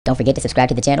Don't forget to subscribe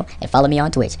to the channel and follow me on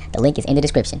Twitch. The link is in the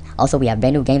description. Also, we have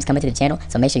brand new games coming to the channel,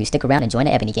 so make sure you stick around and join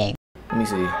the Ebony game. Let me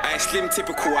see. I slim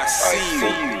typical, I see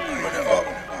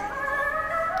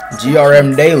you.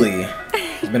 GRM Daily.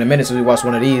 It's been a minute since we watched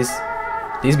one of these.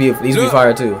 These be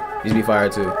fire too. These be fire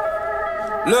too.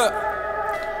 Look.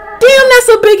 Damn, that's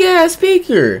a big ass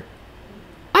speaker.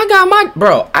 I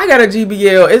got a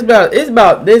GBL. It's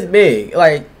about this big.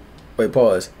 Like, wait,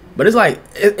 pause. But it's like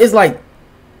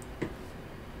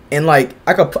and like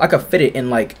I could fit it in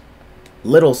like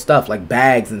little stuff like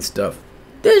bags and stuff.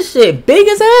 This shit big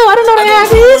as hell. I didn't know they had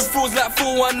this.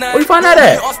 Where you find that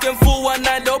at? Ask them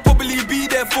 419, they'll probably be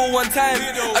there for one time.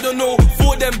 I don't know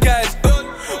for them guys.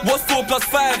 What's 4 plus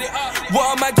 5?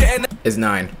 What am I getting? It's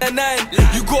 9. 9.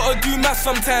 You gotta do math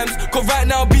sometimes. Cause right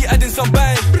now I'll be adding some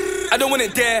bang. I don't want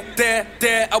it there.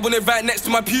 I want it right next to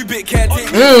my pubic hair.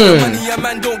 Take money, a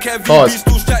man don't care. VB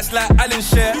still strikes like Alan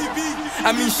Share.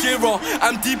 I mean Shearer,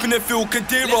 I'm deep in the field,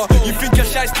 Kadira. You think you're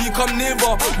shy, you come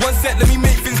nearer. One set, let me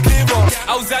make things clearer.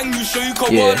 I was angry, show you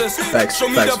koalas. Show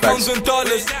me the pounds and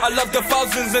dollars. I love the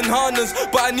thousands and hundreds,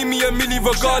 but I need me a milli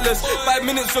regardless. 5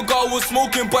 minutes ago I was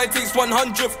smoking, but it takes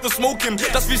 100th to smoke him.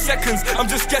 That's 3 seconds, I'm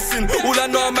just guessing. All I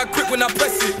know I'm quick when I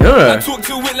press it. I talk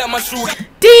to it like my shoe.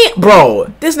 Damn,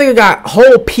 bro, this nigga got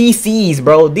whole PCs,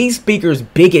 bro. These speakers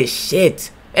big as shit,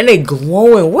 and they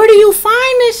glowing. Where do you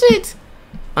find this shit?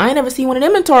 I ain't never seen one of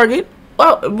them in Target.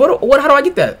 Well, what? How do I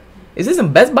get that? Is this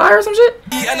in Best Buy or some shit?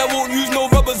 And I won't use no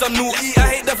rubbers, I'm naughty.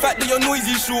 I hate the fact that you're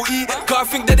noisy, shorty. Cause I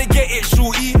think that they get it,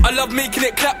 shorty. I love making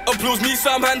it clap, applause me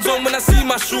some hands on when I see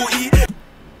my shorty.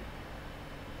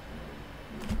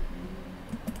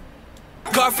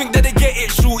 Cause I think that they get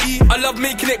it, shorty. I love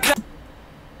making it clap.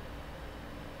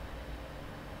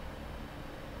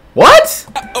 What?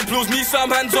 Applause me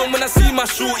some hands on when I see my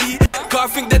shorty. Cause I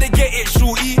think that they get it,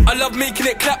 shorty. I love making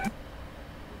it clap.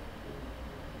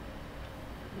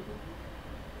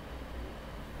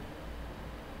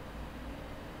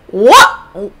 What?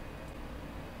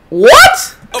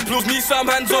 What? Applause me some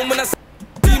hands on when I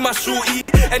see my shorty.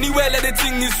 Anywhere let the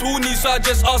thing is horny, so I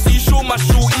just ask you show my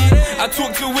shorty. I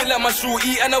talk to it like my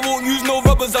shorty, and I won't use no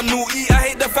rubbers, I'm naughty. I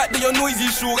hate the fact that you're noisy,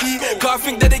 shorty. Cause I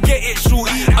think that they get it,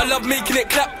 shorty. I love making it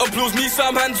clap. Applause me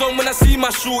some hands on when I see my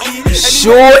shorty.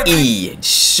 Shorty.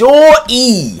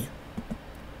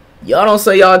 Y'all don't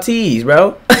say y'all T's,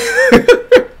 bro.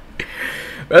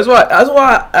 That's why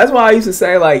I used to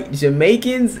say like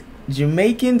Jamaicans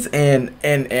and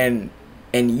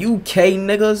UK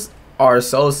niggas are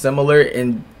so similar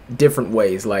in different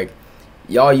ways. Like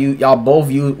y'all both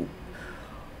use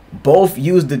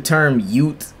the term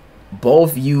youth.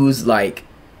 Both use like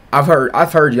I've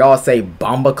heard y'all say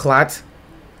bomba clot.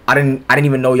 I didn't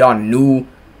even know y'all knew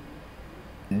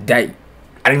that.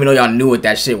 I didn't even know y'all knew what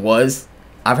that shit was.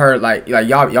 I've heard like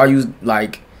y'all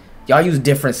use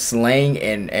different slang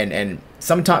and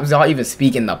sometimes y'all even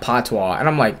speak in the patois, and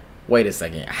I'm like, wait a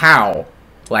second, how?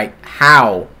 Like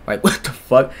what the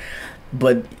fuck?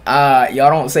 But y'all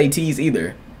don't say T's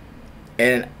either,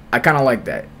 and I kind of like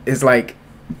that. It's like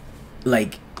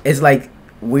it's like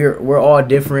we're all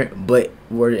different, but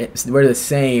we're the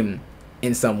same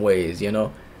in some ways, you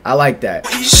know. I like that.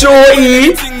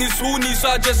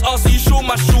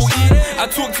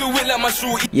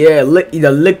 Yeah,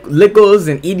 lickles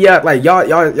and idiot, like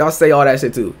y'all say all that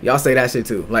shit too. Y'all say that shit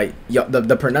too. Like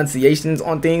the pronunciations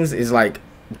on things is like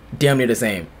damn near the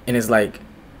same, and it's like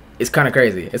it's kind of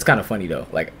crazy. It's kind of funny though.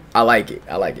 Like I like it.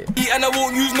 And I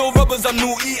won't use no rubbers, I'm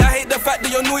naughty. I hate the fact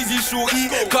that you're noisy, shorty.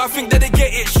 Cause I think that they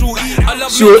get it, shorty. I love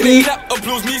making it clap.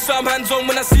 Applause me some hands on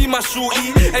when I see my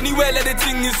shorty. Anywhere let the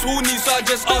thing is horny, so I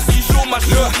just ask you show my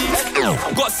shorty.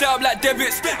 Got set up like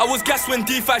debits. I was gassed when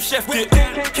D5 chefed it.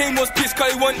 Came was pissed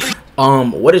cause he wanted.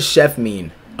 What does chef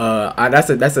mean?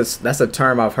 That's a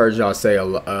term I've heard y'all say a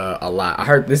lot. I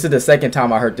heard this is the second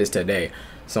time I heard this today.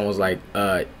 Someone was like,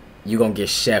 you gonna get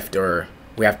chefed, or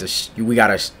we gotta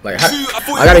like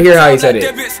I gotta hear how he said it.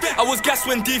 I was gassed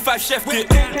when D5 chefed it.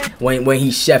 When he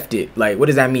chefed it, like what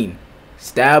does that mean?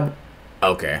 Stab?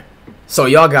 Okay. So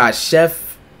y'all got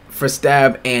chef for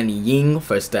stab and ying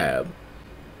for stab.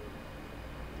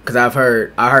 Cause I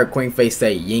heard Queen Face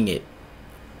say ying it.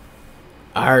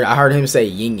 I heard him say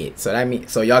ying it. So that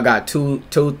means y'all got two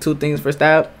things for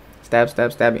stab?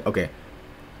 Stabbing. Okay.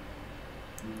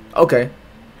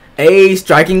 Hey,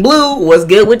 Striking Blue, what's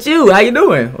good with you? How you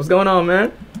doing? What's going on,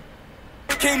 man?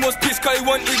 Came was pissed cause he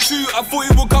wanted you. I thought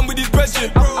he would come with his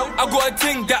brethren. I got a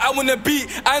thing that I wanna beat.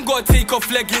 I ain't gotta take off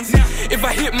leggings. If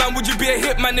I hit man, would you be a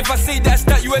hit man? If I say that's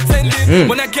that you attending.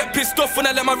 When I get pissed off, when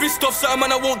I let my wrist off, certain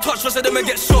man I won't touch, I said them and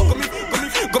get shot.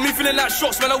 Got me feeling like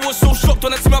shots, man. I was so shocked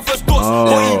when I see my first dots.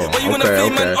 Why you wanna play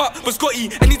man up? But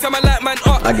Scotty, anytime I like man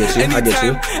up. I get you, I get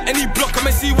you. Any block, I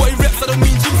may see what he reps. I don't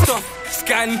mean gym stuff.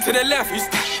 Scan to the left,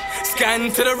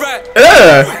 scan to the right.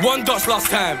 1 dot last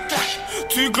time,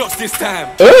 2 glocks this time.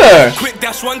 Quick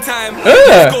dash 1 time.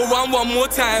 Let's go round 1 more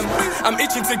time. I'm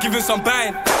itching to give him some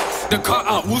bang. The cut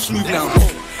out will smooth now.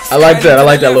 I like that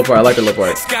little part. I like the little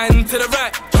part. Scan to the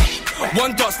right.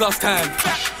 1 dot last time,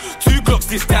 2 glocks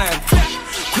this time.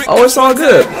 Oh, it's all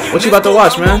good. What you about to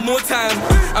watch, man? 1 more time.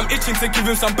 I'm itching to give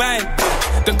him some bang.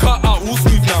 The cut out will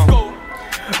smooth now.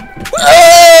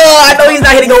 Oh, I know he's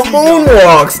not hitting no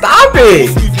moonwalk. Stop it.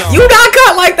 You got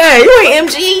cut like that. You ain't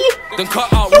MG. You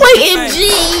ain't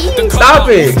MG. Stop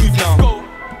it.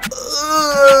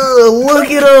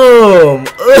 Look at him.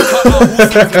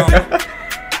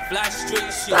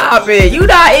 Stop it. You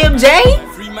not MJ.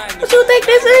 What you think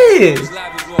this is?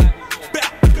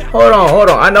 Hold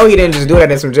on. I know he didn't just do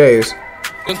that in some J's.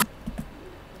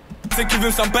 To give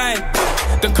him some bang.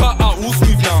 The cut out will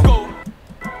smooth now.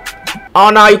 Oh,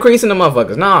 nah, you creasing the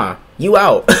motherfuckers. Nah, you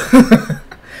out.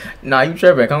 Nah, you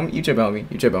tripping, homie. You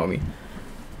tripping on me.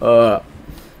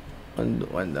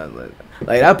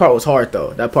 Like, that part was hard,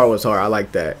 though. That part was hard. I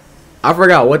like that. I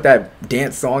forgot what that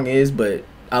dance song is, but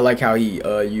I like how he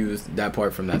used that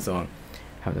part from that song.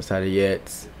 Haven't decided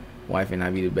yet. Wife and I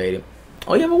be debating.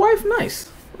 Oh, you have a wife? Nice.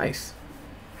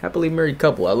 Happily married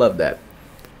couple. I love that.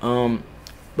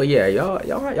 But yeah,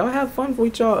 y'all have fun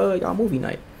with y'all movie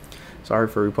night. Sorry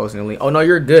for reposting the link. Oh no,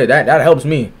 you're good. That helps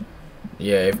me.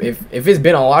 Yeah, if it's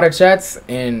been a lot of chats,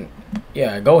 and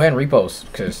yeah, go ahead and repost,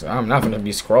 because I'm not gonna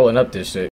be scrolling up this shit.